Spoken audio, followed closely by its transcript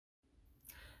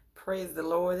Praise the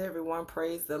Lord, everyone.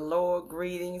 Praise the Lord.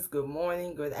 Greetings. Good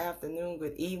morning, good afternoon,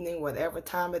 good evening, whatever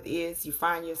time it is you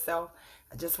find yourself.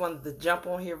 I just wanted to jump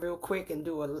on here real quick and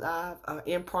do a live,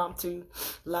 impromptu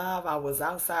live. I was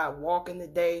outside walking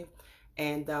today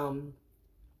and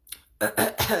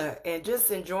and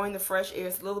just enjoying the fresh air.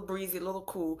 It's a little breezy, a little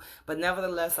cool, but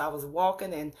nevertheless, I was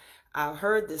walking and I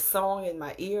heard this song in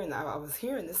my ear, and I was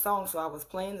hearing this song, so I was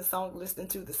playing the song, listening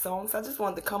to the song. So I just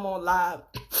wanted to come on live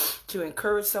to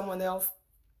encourage someone else,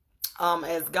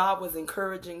 as God was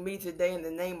encouraging me today in the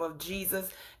name of Jesus.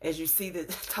 As you see, the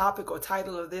topic or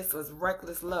title of this was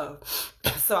Reckless Love.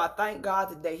 So I thank God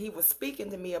today. He was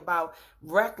speaking to me about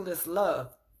reckless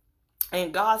love.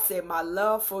 And God said, my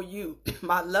love for you,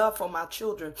 my love for my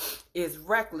children is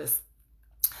reckless.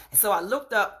 So I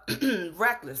looked up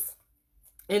reckless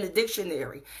in the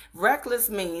dictionary. Reckless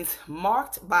means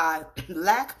marked by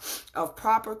lack of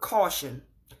proper caution,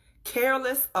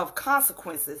 careless of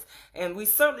consequences. And we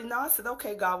certainly know. I said,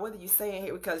 okay, God, what are you saying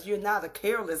here? Because you're not a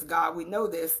careless God. We know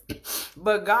this.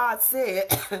 But God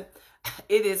said,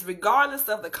 it is regardless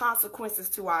of the consequences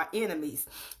to our enemies.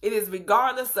 It is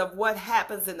regardless of what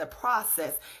happens in the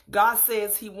process. God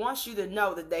says he wants you to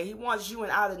know today. He wants you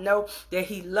and I to know that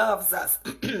he loves us.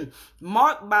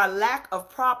 Marked by lack of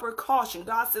proper caution.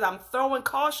 God said, I'm throwing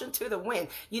caution to the wind.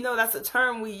 You know, that's a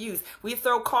term we use. We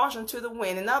throw caution to the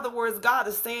wind. In other words, God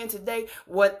is saying today,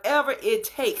 whatever it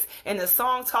takes. And the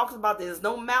song talks about there's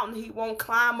no mountain he won't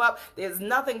climb up. There's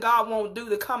nothing God won't do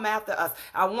to come after us.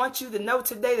 I want you to know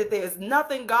today that there's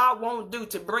nothing God won't do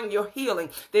to bring your healing.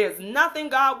 There's nothing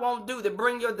God won't do to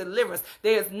bring your deliverance.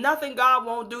 There's nothing God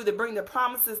won't do to bring the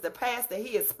promises to pass that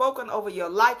he has spoken over your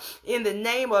life in the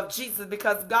name of Jesus,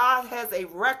 because God has a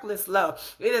reckless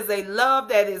love. It is a love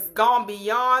that is gone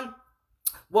beyond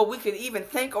what we could even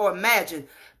think or imagine.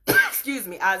 Excuse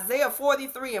me. Isaiah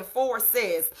 43:4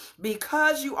 says,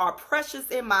 because you are precious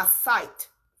in my sight,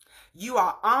 you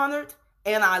are honored,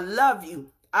 and I love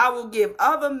you. I will give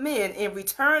other men in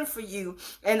return for you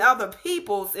and other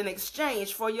peoples in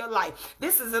exchange for your life.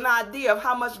 This is an idea of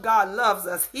how much God loves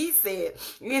us. He said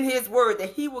in his word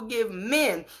that he will give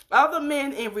men, other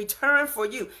men in return for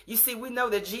you. You see, we know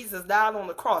that Jesus died on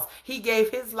the cross. He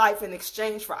gave his life in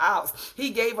exchange for ours.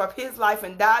 He gave up his life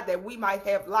and died that we might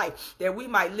have life, that we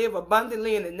might live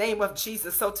abundantly in the name of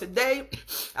Jesus. So today,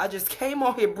 I just came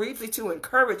on here briefly to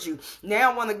encourage you.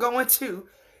 Now I want to go into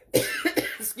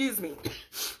excuse me,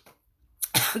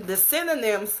 the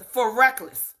synonyms for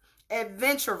reckless: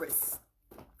 adventurous,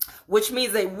 which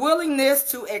means a willingness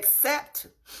to accept,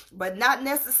 but not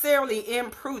necessarily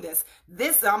imprudence.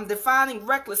 This, I'm defining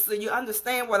reckless so you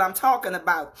understand what I'm talking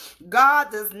about. God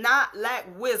does not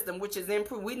lack wisdom, which is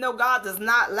imprudent. We know God does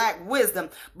not lack wisdom,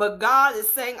 but God is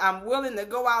saying, I'm willing to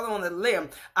go out on a limb.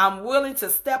 I'm willing to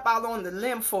step out on the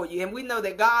limb for you. And we know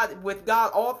that God, with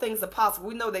God, all things are possible.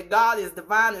 We know that God is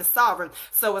divine and sovereign,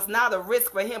 so it's not a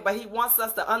risk for him, but he wants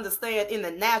us to understand in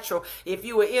the natural, if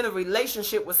you are in a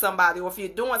relationship with somebody, or if you're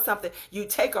doing something, you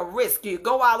take a risk. You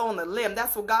go out on a limb.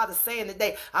 That's what God is saying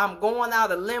today. I'm going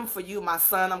out a limb for you, my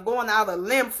son. I'm going out a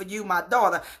limb for you, my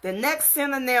daughter. The next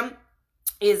synonym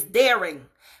is daring,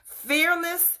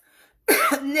 fearlessness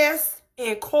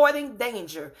in courting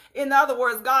danger. In other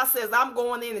words, God says, I'm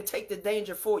going in and take the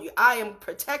danger for you. I am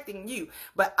protecting you,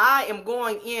 but I am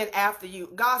going in after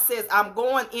you. God says, I'm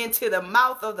going into the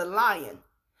mouth of the lion,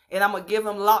 and I'm going to give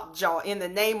him lockjaw in the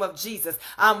name of Jesus.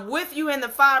 I'm with you in the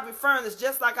fiery furnace,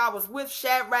 just like I was with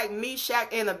Shadrach, Meshach,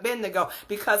 and Abednego,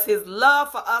 because his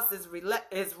love for us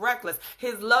is reckless.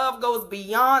 His love goes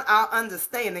beyond our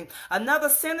understanding. Another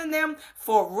synonym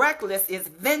for reckless is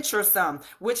venturesome,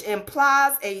 which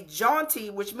implies a jaunty,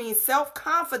 which means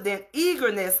self-confident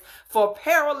eagerness for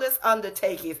perilous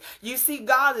undertakings. You see,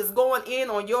 God is going in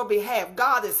on your behalf.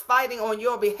 God is fighting on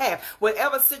your behalf.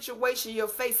 Whatever situation you're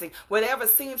facing, whatever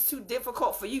seems too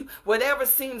difficult for you, whatever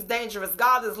seems dangerous,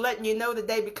 God is letting you know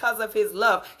today, because of his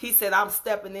love, he said, I'm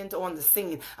stepping into on the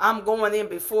scene. I'm going in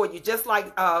before you. Just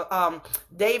like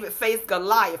David faced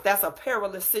Goliath, that's a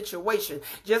perilous situation.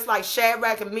 Just like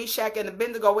Shadrach and Meshach and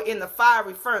Abednego were in the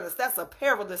fiery furnace, that's a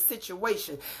perilous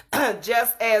situation.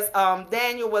 Just as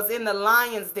Daniel was in the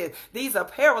lion's den, these are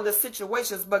perilous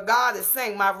situations, but God is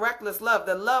saying, my reckless love,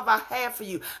 the love I have for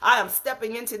you, I am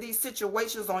stepping into these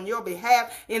situations on your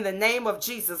behalf in the name of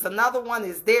Jesus. Another one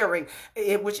is daring,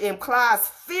 which implies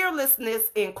fearlessness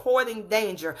in courting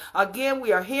danger. Again,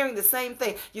 we are hearing the same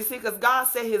thing. You see, because God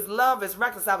said his love is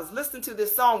reckless. I was listening to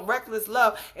this song, Reckless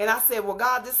Love, and I said, well,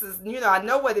 God, this is, you know, I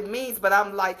know what it means, but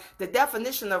I'm like, the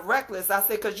definition of reckless, I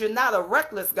said, because you're not a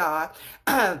reckless God.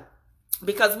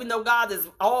 because we know God is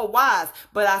all wise.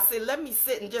 But I said, let me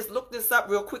sit and just look this up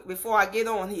real quick before I get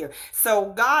on here.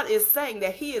 So God is saying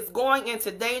that he is going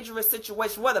into dangerous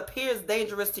situations, what appears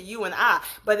dangerous to you and I,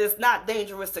 but it's not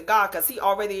dangerous to God, because he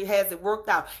already has it worked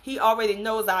out. He already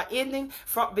knows our ending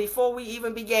from before we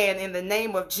even began, in the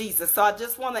name of Jesus. So I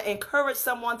just want to encourage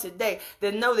someone today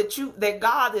to know that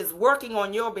God is working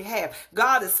on your behalf.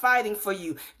 God is fighting for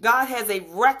you. God has a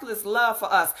reckless love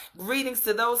for us. Greetings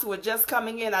to those who are just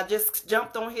coming in. I just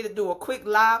jumped on here to do a quick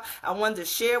live. I wanted to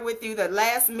share with you the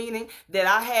last meaning that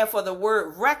I have for the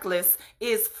word reckless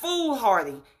is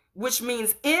foolhardy, which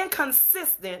means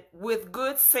inconsistent with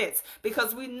good sense,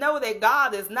 because we know that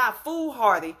God is not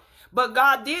foolhardy. But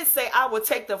God did say, I will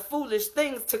take the foolish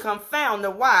things to confound the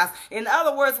wise. In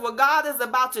other words, what God is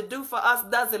about to do for us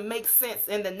doesn't make sense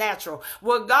in the natural.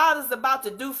 What God is about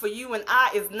to do for you and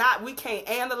I is not, we can't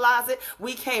analyze it.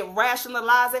 We can't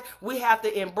rationalize it. We have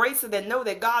to embrace it and know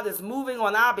that God is moving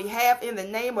on our behalf in the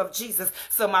name of Jesus.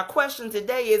 So my question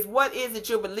today is, what is it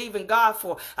you're believing God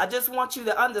for? I just want you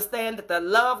to understand that the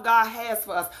love God has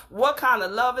for us, what kind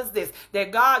of love is this?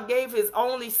 That God gave his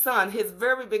only son, his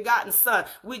very begotten son.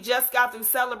 We just got through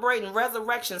celebrating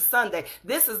Resurrection Sunday.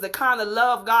 This is the kind of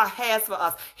love God has for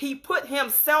us. He put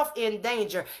himself in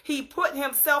danger. He put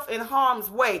himself in harm's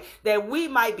way that we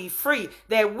might be free,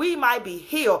 that we might be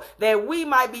healed, that we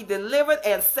might be delivered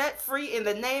and set free in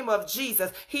the name of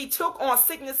Jesus. He took on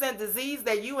sickness and disease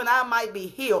that you and I might be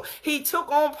healed. He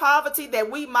took on poverty that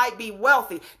we might be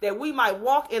wealthy, that we might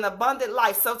walk in abundant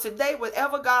life. So today,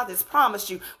 whatever God has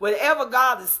promised you, whatever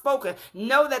God has spoken,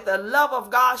 know that the love of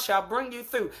God shall bring you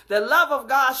through. The love of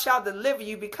God shall deliver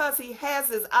you, because he has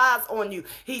his eyes on you.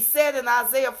 He said in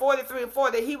Isaiah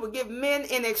 43:4 that he would give men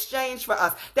in exchange for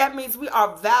us. That means we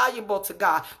are valuable to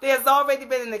God. There's already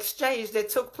been an exchange that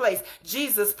took place.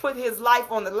 Jesus put his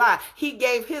life on the line. He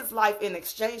gave his life in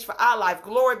exchange for our life.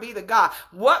 Glory be to God.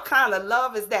 What kind of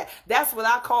love is that? That's what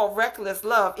I call reckless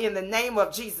love in the name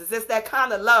of Jesus. It's that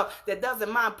kind of love that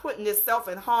doesn't mind putting itself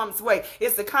in harm's way.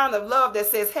 It's the kind of love that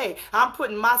says, hey, I'm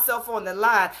putting myself on the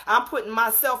line. I'm putting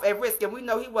myself at risk. And we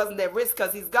know he wasn't at risk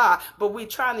because he's God, but we're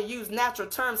trying to use natural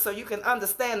terms so you can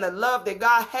understand the love that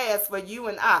God has for you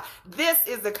and I. This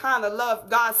is the kind of love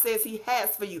God says he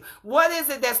has for you. What is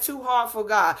it that's too hard for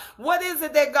God? What is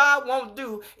it that God won't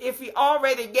do if he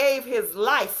already gave his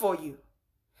life for you?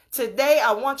 Today,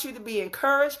 I want you to be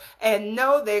encouraged and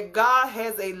know that God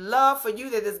has a love for you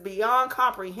that is beyond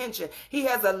comprehension. He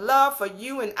has a love for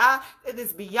you and I that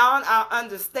is beyond our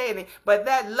understanding. But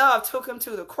that love took him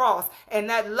to the cross, and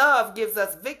that love gives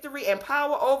us victory and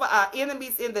power over our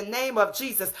enemies in the name of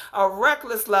Jesus. A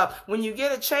reckless love. When you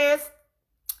get a chance,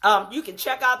 you can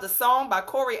check out the song by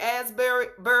Corey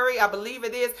Asbury, I believe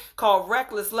it is, called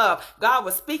Reckless Love. God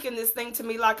was speaking this thing to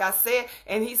me, like I said,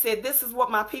 and he said, this is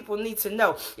what my people need to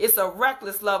know. It's a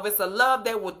reckless love. It's a love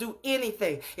that will do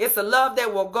anything. It's a love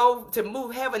that will go to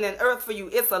move heaven and earth for you.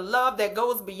 It's a love that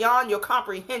goes beyond your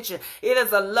comprehension. It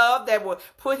is a love that will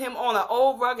put him on an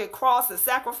old rugged cross and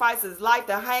sacrifice his life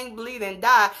to hang, bleed, and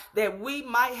die, that we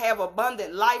might have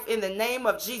abundant life in the name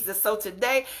of Jesus. So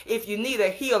today, if you need a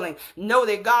healing, know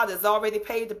that God has already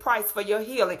paid the price for your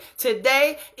healing.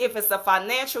 Today, if it's a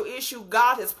financial issue,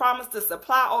 God has promised to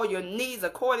supply all your needs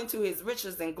according to his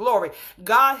riches and glory.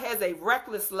 God has a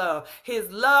reckless love.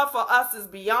 His love for us is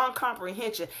beyond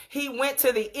comprehension. He went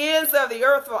to the ends of the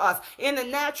earth for us. In the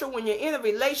natural, when you're in a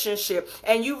relationship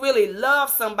and you really love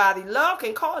somebody, love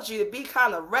can cause you to be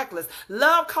kind of reckless.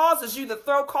 Love causes you to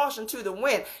throw caution to the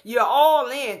wind. You're all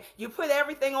in. You put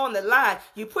everything on the line.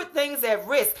 You put things at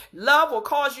risk. Love will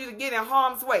cause you to get in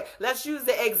harm's way. Let's use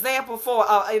the example for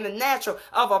in the natural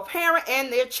of a parent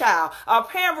and their child. A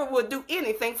parent will do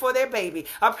anything for their baby.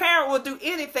 A parent will do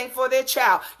anything for their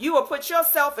child. You will put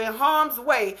yourself in harm's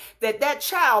way that that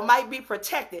child might be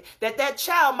protected, that that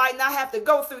child might not have to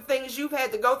go through things you've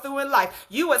had to go through in life.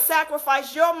 You would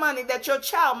sacrifice your money that your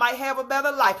child might have a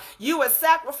better life. You would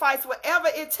sacrifice whatever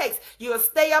it takes. You will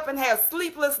stay up and have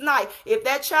sleepless night. If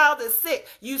that child is sick,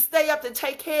 you stay up to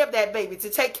take care of that baby, to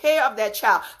take care of that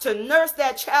child, to nurse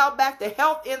that child back to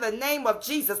health in the name of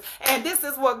Jesus. And this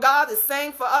is what God is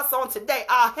saying for us on today.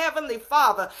 Our Heavenly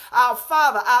Father,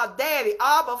 our Daddy,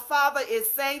 Abba Father is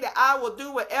saying that I will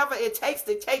do whatever it takes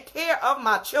to take care of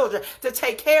my children, to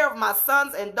take care of my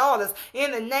sons and daughters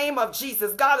in the name of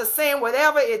Jesus. God is saying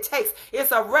whatever it takes.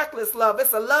 It's a reckless love.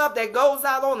 It's a love that goes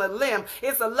out on a limb.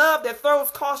 It's a love that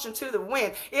throws caution to the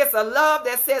wind. It's a love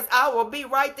that says, I will be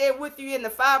right there with you in the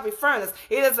fiery furnace.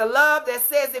 It is a love that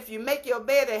says, if you make your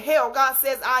bed in hell, God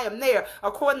says, I am there,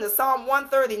 according to Psalm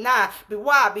 139.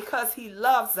 Why? Because he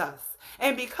loves us.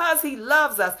 And because he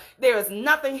loves us, there is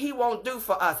nothing he won't do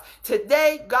for us.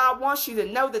 Today, God wants you to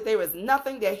know that there is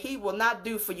nothing that he will not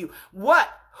do for you.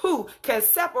 Who can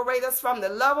separate us from the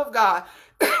love of God?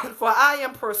 For I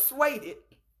am persuaded.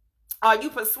 Are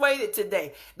you persuaded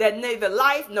today that neither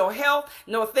life, nor health,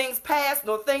 nor things past,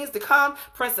 nor things to come,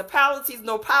 principalities,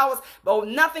 nor powers, but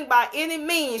nothing by any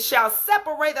means shall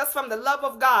separate us from the love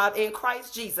of God in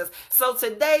Christ Jesus? So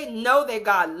today, know that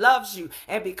God loves you.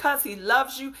 And because he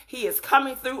loves you, he is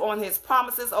coming through on his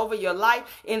promises over your life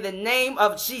in the name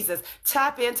of Jesus.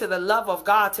 Tap into the love of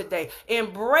God today.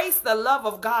 Embrace the love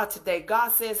of God today.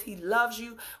 God says he loves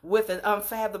you with an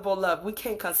unfathomable love. We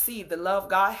can't conceive the love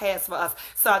God has for us.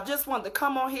 So I just want to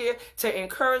come on here to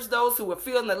encourage those who are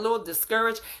feeling a little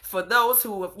discouraged, for those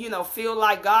who feel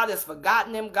like God has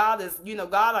forgotten them. God is,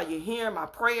 God, are you hearing my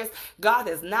prayers? God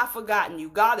has not forgotten you.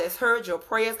 God has heard your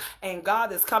prayers, and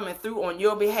God is coming through on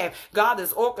your behalf. God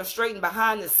is orchestrating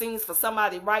behind the scenes for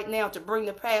somebody right now to bring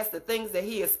to pass the things that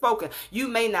he has spoken. You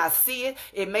may not see it.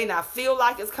 It may not feel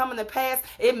like it's coming to pass.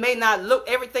 It may not look,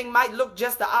 everything might look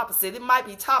just the opposite. It might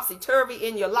be topsy-turvy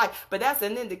in your life, but that's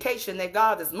an indication that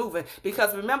God is moving,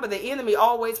 because remember, the enemy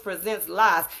always presents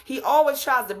lies. He always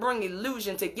tries to bring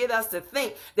illusion to get us to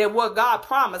think that what God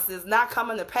promised is not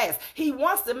coming to pass. He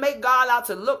wants to make God out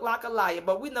to look like a liar,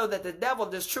 but we know that the devil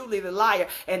is truly the liar,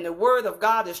 and the word of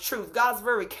God is truth. God's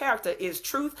very character is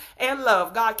truth and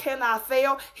love. God cannot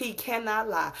fail. He cannot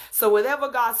lie. So whatever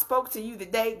God spoke to you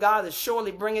today, God is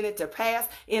surely bringing it to pass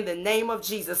in the name of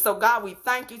Jesus. So God, we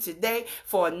thank you today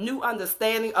for a new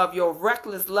understanding of your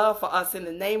reckless love for us in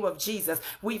the name of Jesus.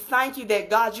 We thank you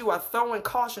that, God, you are throwing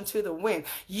caution to the wind.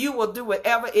 You will do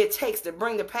whatever it takes to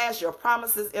bring to pass your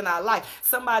promises in our life.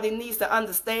 Somebody needs to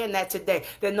understand that today,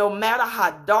 that no matter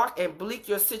how dark and bleak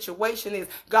your situation is,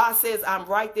 God says, I'm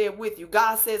right there with you.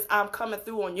 God says, I'm coming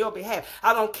through on your behalf.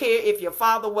 I don't care if your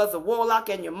father was a warlock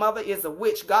and your mother is a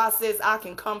witch. God says, I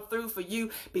can come through for you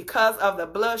because of the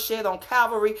blood shed on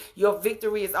Calvary. Your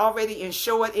victory is already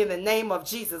ensured in the name of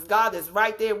Jesus. God is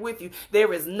right there with you.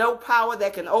 There is no power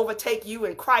that can overtake you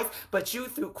in Christ, but you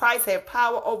through Christ have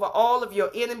power over all of your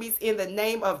enemies in the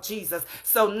name of Jesus.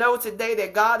 So know today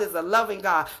that God is a loving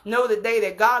God. Know today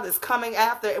that God is coming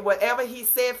after whatever he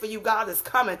said for you. God is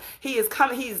coming. He is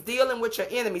coming. He is dealing with your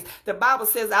enemies. The Bible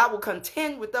says, I will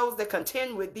contend with those that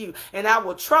contend with you, and I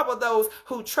will trouble those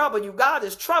who trouble you. God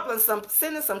is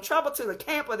sending some trouble to the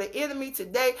camp of the enemy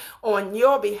today on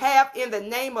your behalf in the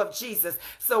name of Jesus.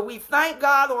 So we thank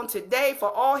God on today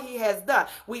for all he has done.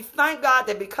 We thank God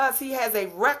that because he has a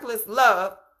reckless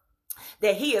love,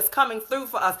 that he is coming through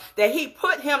for us, that he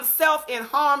put himself in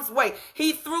harm's way.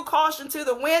 He threw caution to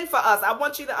the wind for us. I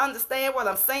want you to understand what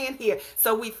I'm saying here.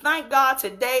 So we thank God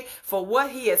today for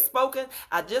what he has spoken.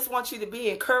 I just want you to be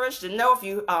encouraged to know, if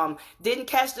you didn't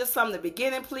catch this from the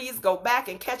beginning, please go back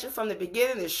and catch it from the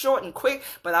beginning. It's short and quick,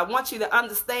 but I want you to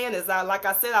understand, like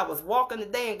I said, I was walking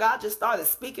today and God just started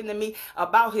speaking to me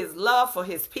about his love for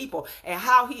his people and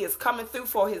how he is coming through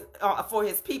for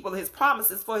his people, his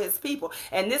promises for his people.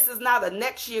 And this is not a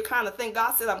next year kind of thing.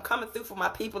 God said, I'm coming through for my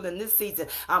people in this season.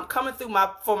 I'm coming through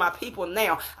for my people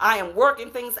now. I am working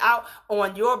things out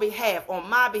on your behalf, on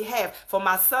my behalf, for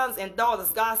my sons and daughters.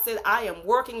 God said, I am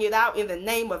working it out in the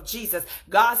name of Jesus.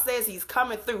 God says he's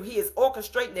coming through. He is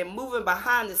orchestrating and moving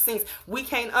behind the scenes. We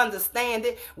can't understand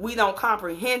it. We don't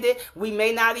comprehend it. We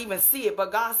may not even see it.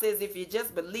 But God says, if you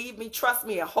just believe me, trust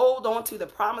me, and hold on to the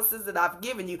promises that I've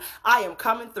given you, I am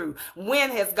coming through.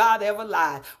 When has God ever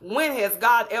lied? When has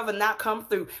God ever not come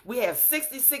through? We have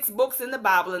 66 books in the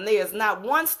Bible, and there is not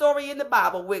one story in the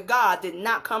Bible where God did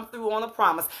not come through on a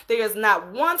promise. There is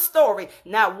not one story,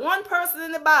 not one person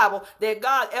in the Bible that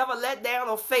God ever let down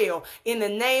or fail in the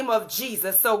name of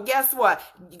Jesus. So guess what?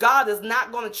 God is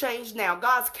not going to change now.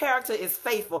 God's character is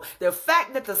faithful. The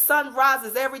fact that the sun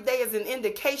rises every day is an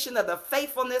indication of the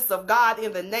faithfulness of God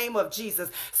in the name of Jesus.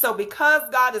 So because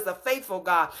God is a faithful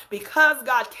God, because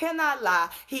God cannot lie,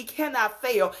 he cannot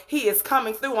fail, he is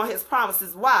coming through on his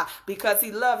promises. Why? Because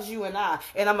he loves you and I.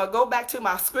 And I'm going to go back to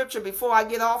my scripture before I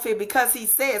get off here, because he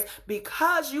says,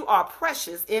 because you are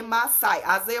precious in my sight,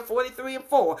 Isaiah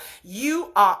 43:4,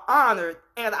 you are honored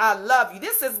and I love you.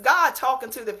 This is God talking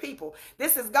to the people.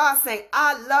 This is God saying,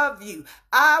 I love you.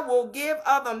 I will give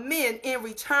other men in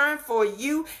return for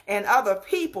you and other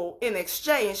people in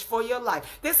exchange for your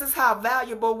life. This is how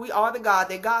valuable we are to God,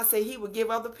 that God said he would give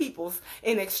other peoples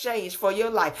in exchange for your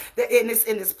life. In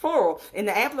this plural, in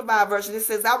the Amplified version, it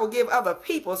says, I will give other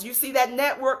peoples. You see that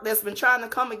network that's been trying to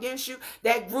come against you,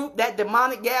 that group, that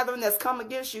demonic gathering that's come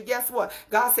against you. Guess what?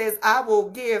 God says, I will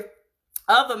give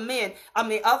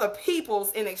other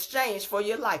people's in exchange for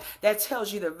your life. That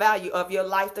tells you the value of your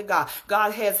life to God.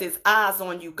 God has his eyes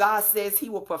on you. God says he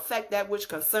will perfect that which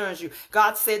concerns you.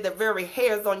 God said the very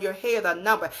hairs on your head are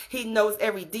numbered. He knows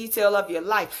every detail of your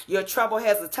life. Your trouble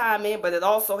has a time in, but it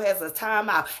also has a time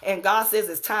out. And God says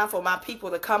it's time for my people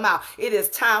to come out. It is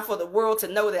time for the world to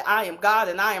know that I am God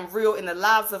and I am real in the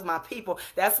lives of my people.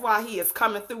 That's why he is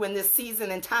coming through in this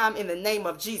season and time in the name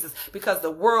of Jesus, because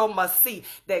the world must see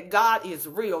that God is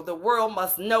real. The world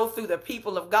must know through the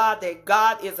people of God that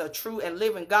God is a true and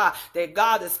living God, that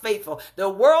God is faithful. The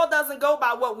world doesn't go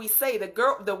by what we say.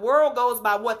 The world goes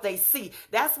by what they see.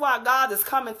 That's why God is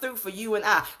coming through for you and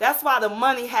I. That's why the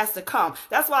money has to come.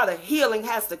 That's why the healing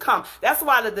has to come. That's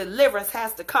why the deliverance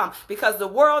has to come, because the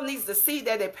world needs to see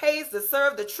that it pays to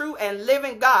serve the true and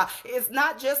living God. It's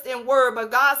not just in word,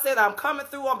 but God said, I'm coming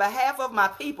through on behalf of my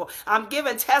people. I'm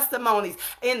giving testimonies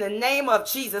in the name of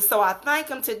Jesus. So I thank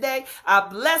him today. I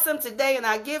bless him today, and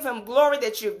I give him glory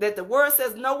that the word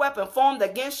says no weapon formed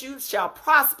against you shall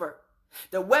prosper.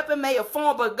 The weapon may have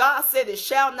formed, but God said it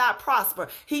shall not prosper.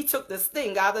 He took the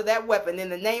sting out of that weapon in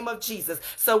the name of Jesus.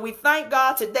 So we thank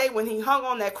God today. When he hung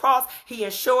on that cross, he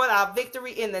ensured our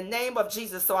victory in the name of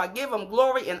Jesus. So I give him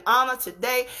glory and honor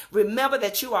today. Remember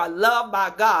that you are loved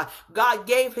by God. God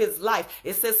gave his life.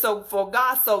 It says, so for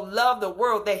God so loved the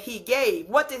world that he gave.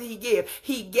 What did he give?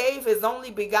 He gave his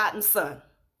only begotten son.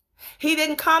 He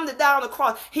didn't come to die on the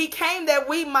cross. He came that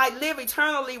we might live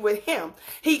eternally with him.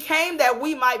 He came that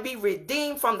we might be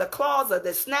redeemed from the claws of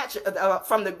the snatch,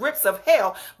 from the grips of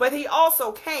hell. But he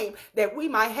also came that we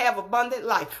might have abundant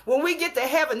life. When we get to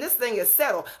heaven, this thing is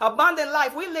settled. Abundant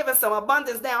life. We live in some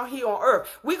abundance down here on earth.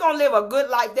 We're going to live a good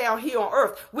life down here on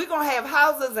earth. We're going to have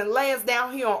houses and lands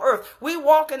down here on earth. We're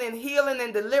walking in healing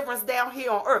and deliverance down here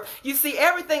on earth. You see,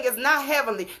 everything is not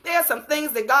heavenly. There are some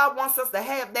things that God wants us to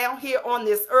have down here on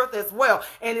this earth as well.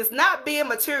 And it's not being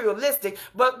materialistic,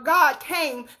 but God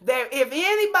came that if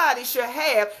anybody should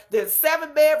have the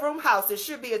 7-bedroom house, it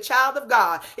should be a child of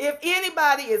God. If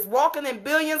anybody is walking in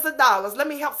billions of dollars, let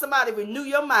me help somebody renew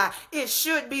your mind. It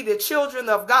should be the children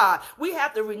of God. We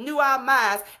have to renew our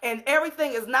minds, and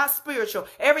everything is not spiritual.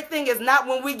 Everything is not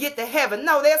when we get to heaven.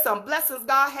 No, there's some blessings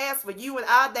God has for you and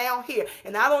I down here.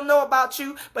 And I don't know about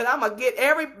you, but I'm going to get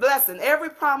every blessing, every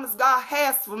promise God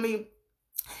has for me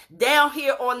down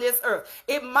here on this earth.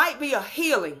 It might be a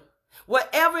healing.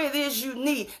 Whatever it is you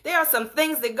need, there are some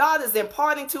things that God is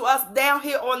imparting to us down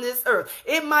here on this earth.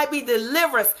 It might be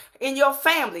deliverance in your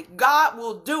family. God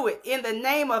will do it in the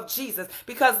name of Jesus,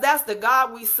 because that's the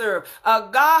God we serve. A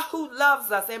God who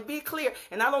loves us. And be clear,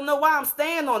 and I don't know why I'm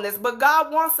staying on this, but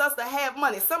God wants us to have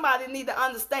money. Somebody need to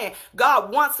understand,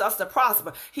 God wants us to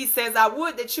prosper. He says, I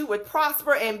would that you would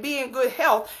prosper and be in good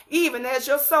health, even as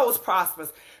your souls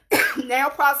prospers. Now,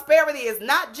 prosperity is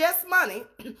not just money,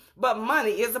 but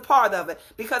money is a part of it.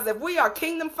 Because if we are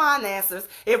kingdom financiers,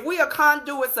 if we are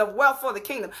conduits of wealth for the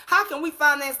kingdom, how can we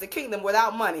finance the kingdom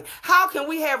without money? How can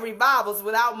we have revivals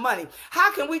without money?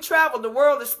 How can we travel the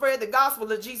world to spread the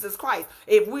gospel of Jesus Christ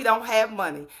if we don't have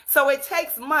money? So it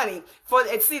takes money for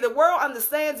it. See, the world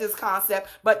understands this concept,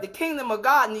 but the kingdom of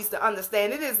God needs to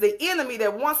understand. It is the enemy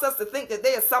that wants us to think that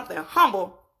there is something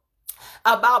humble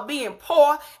about being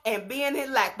poor and being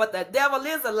in lack. But the devil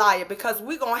is a liar, because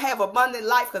we're going to have abundant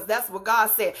life, because that's what God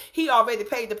said. He already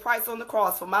paid the price on the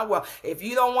cross for my wealth. If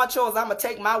you don't want yours, I'm going to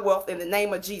take my wealth in the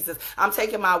name of Jesus. I'm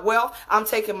taking my wealth. I'm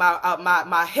taking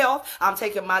my health. I'm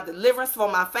taking my deliverance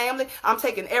for my family. I'm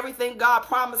taking everything God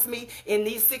promised me in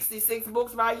these 66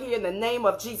 books right here in the name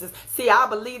of Jesus. See, I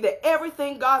believe that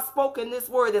everything God spoke in this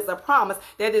word is a promise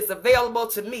that is available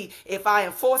to me if I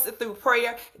enforce it through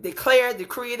prayer, declare,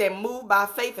 decree it, and move by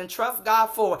faith and trust God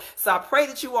for it. So I pray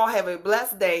that you all have a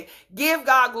blessed day. Give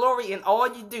God glory in all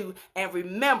you do. And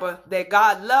remember that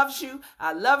God loves you.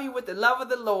 I love you with the love of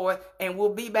the Lord. And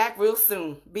we'll be back real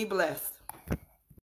soon. Be blessed.